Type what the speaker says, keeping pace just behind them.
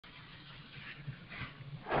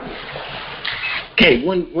Okay,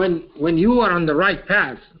 when you are on the right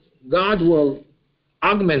path, God will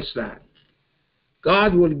augment that.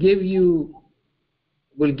 God will give you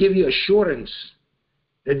assurance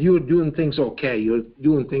that you're doing things okay, you're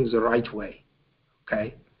doing things the right way.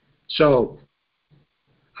 Okay, so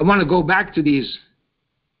I want to go back to these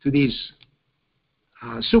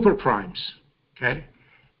super primes. Okay,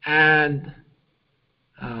 and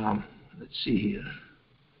let's see here.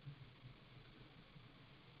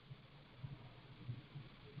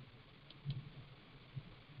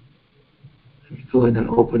 Let me go ahead and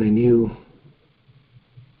open a new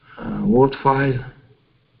Word file.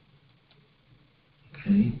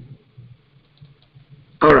 Okay.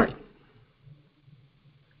 All right.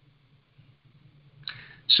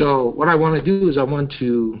 So what I want to do is I want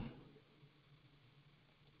to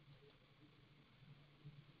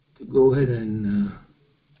go ahead and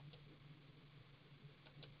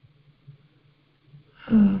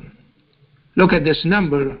look at this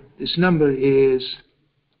number. This number is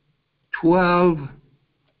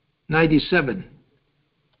 1297.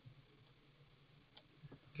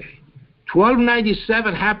 Okay.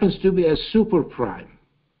 1297 happens to be a super prime.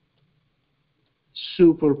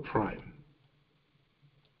 Super prime.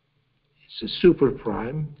 It's a super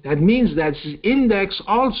prime. That means that its index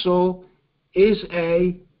also is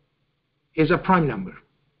a prime number.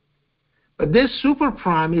 But this super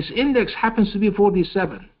prime, its index happens to be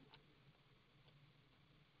 47.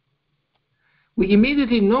 We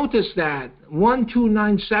immediately notice that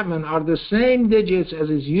 1297 are the same digits as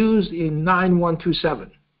is used in 9127.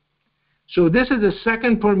 So this is the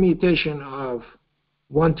second permutation of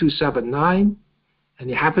 1279, and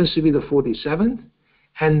it happens to be the 47th.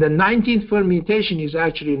 And the 19th permutation is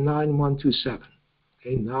actually 9127.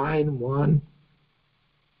 Okay,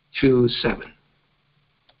 9127.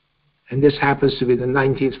 And this happens to be the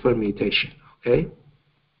 19th permutation. Okay.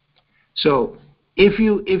 So if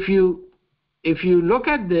you look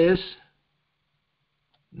at this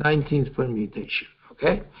 19th permutation,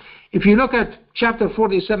 okay? If you look at chapter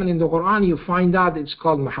 47 in the Quran, you find out it's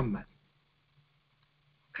called Muhammad.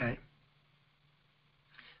 Okay?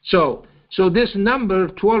 So this number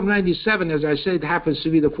 1297, as I said, happens to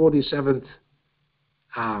be the 47th.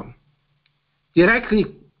 Directly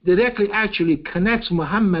actually connects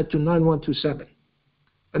Muhammad to 9127.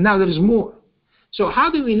 But now there is more. So how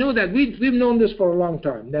do we know that? We've known this for a long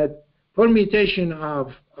time, that permutation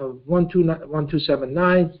of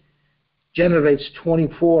 1279 generates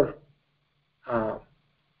 24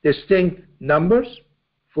 distinct numbers,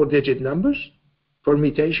 4-digit numbers,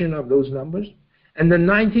 permutation of those numbers, and the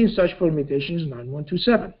 19th such permutation is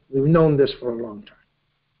 9127. We've known this for a long time.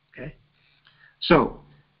 Okay, so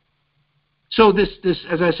this,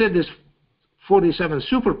 as I said, this 47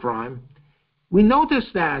 super prime, we notice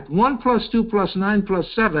that 1 plus 2 plus 9 plus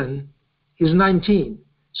 7 is 19.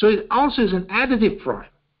 So it also is an additive prime.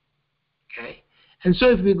 Okay, and so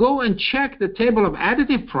if we go and check the table of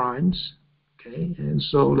additive primes, okay, and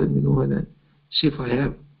so let me go ahead and see if I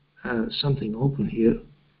have something open here.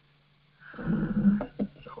 No,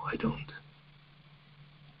 I don't.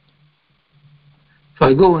 If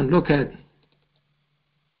I go and look at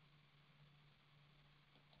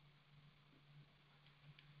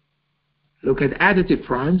additive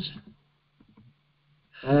primes,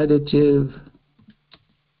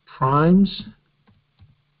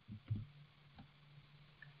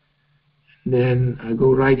 then I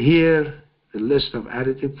go right here, the list of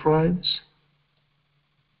additive primes,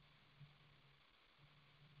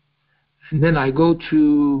 and then I go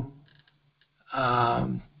to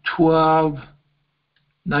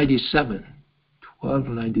 1297.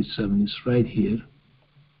 1297 is right here.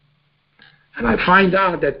 And I find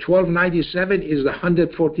out that 1297 is the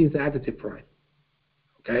 114th additive prime.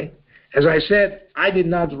 Okay? As I said, I did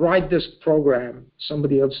not write this program.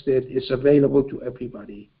 Somebody else did. It's available to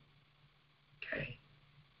everybody. Okay?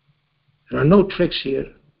 There are no tricks here.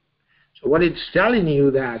 So what it's telling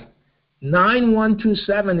you that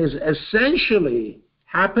 9127 is essentially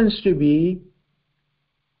happens to be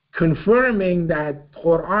confirming that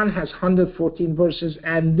Quran has 114 verses,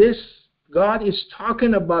 and this God is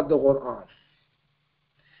talking about the Quran.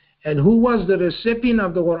 And who was the recipient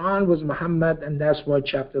of the Quran was Muhammad, and that's why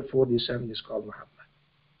chapter 47 is called Muhammad.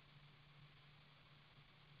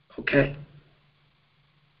 Okay?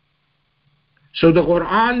 So the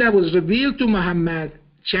Quran that was revealed to Muhammad,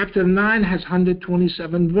 chapter 9 has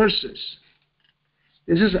 127 verses.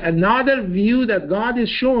 This is another view that God is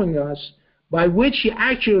showing us, by which He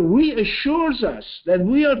actually reassures us that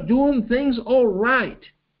we are doing things all right.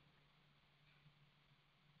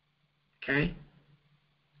 Okay?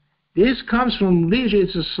 This comes from religion.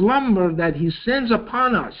 It's a slumber that He sends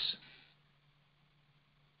upon us.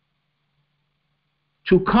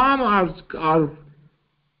 to calm our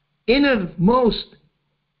innermost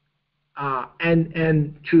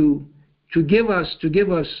and to give us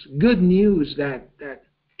good news that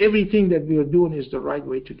everything that we are doing is the right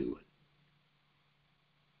way to do it.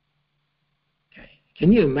 Okay.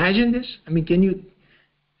 Can you imagine this? I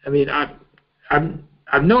mean,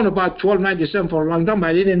 I've known about 1297 for a long time.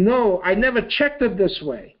 I didn't know. I never checked it this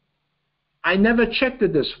way. I never checked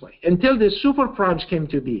it this way until the super primes came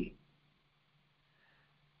to be.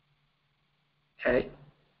 Okay.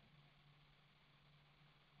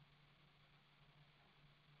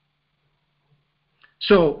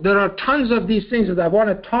 So there are tons of these things that I want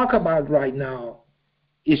to talk about right now.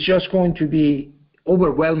 It's just going to be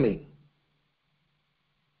overwhelming.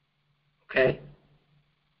 Okay?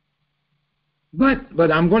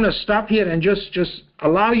 But I'm going to stop here and just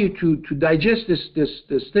allow you to digest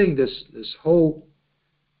this whole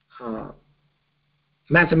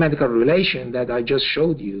mathematical relation that I just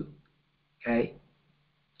showed you. Okay?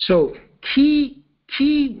 So key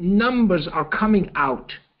numbers are coming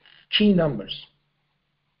out. Key numbers.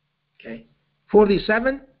 Okay?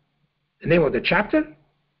 47, the name of the chapter.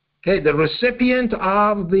 Okay? The recipient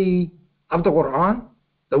of the Quran,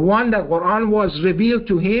 the one that Quran was revealed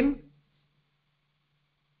to him.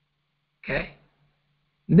 Okay?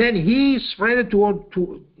 Then he spread it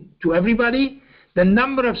to everybody. The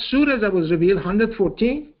number of surahs that was revealed,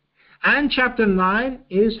 114. And chapter 9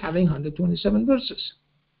 is having 127 verses.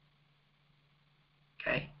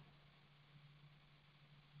 Okay?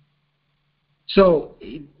 So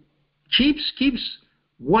it keeps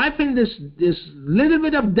wiping this little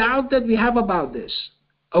bit of doubt that we have about this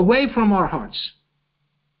away from our hearts.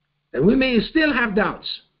 And we may still have doubts.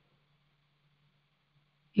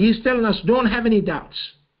 He's telling us, don't have any doubts.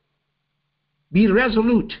 Be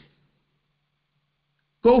resolute.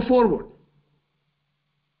 Go forward.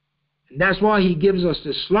 And that's why he gives us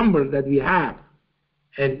the slumber that we have.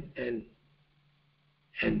 And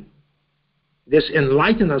this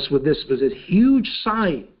enlighten us with this huge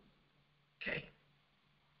sign. Okay.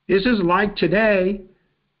 This is like today,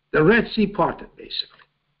 the Red Sea parted, basically.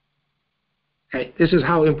 Okay, this is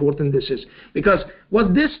how important this is. Because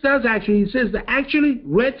what this does actually, it says that actually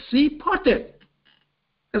Red Sea parted.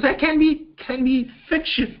 Because that can be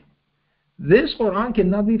fiction. This Quran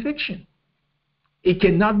cannot be fiction. It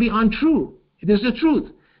cannot be untrue. It is the truth.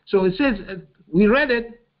 So it says, we read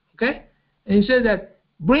it, okay? And it says that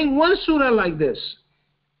bring one surah like this.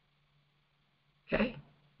 Okay?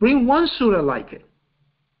 Bring one surah like it.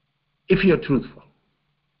 If you're truthful.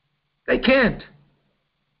 They can't.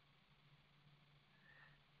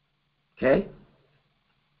 Okay?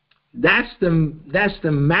 That's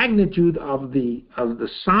the magnitude of the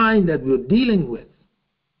sign that we're dealing with.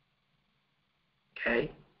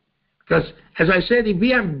 Okay? Because as I said, if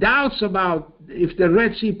we have doubts about if the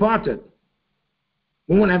Red Sea parted,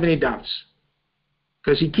 we won't have any doubts.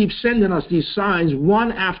 Because he keeps sending us these signs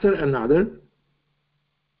one after another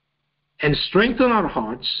and strengthen our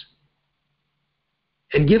hearts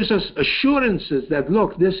and gives us assurances that,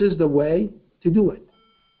 look, this is the way to do it.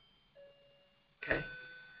 Okay?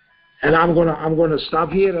 And I'm gonna stop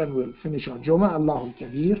here and we'll finish our Juma. Allahu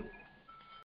Kabir.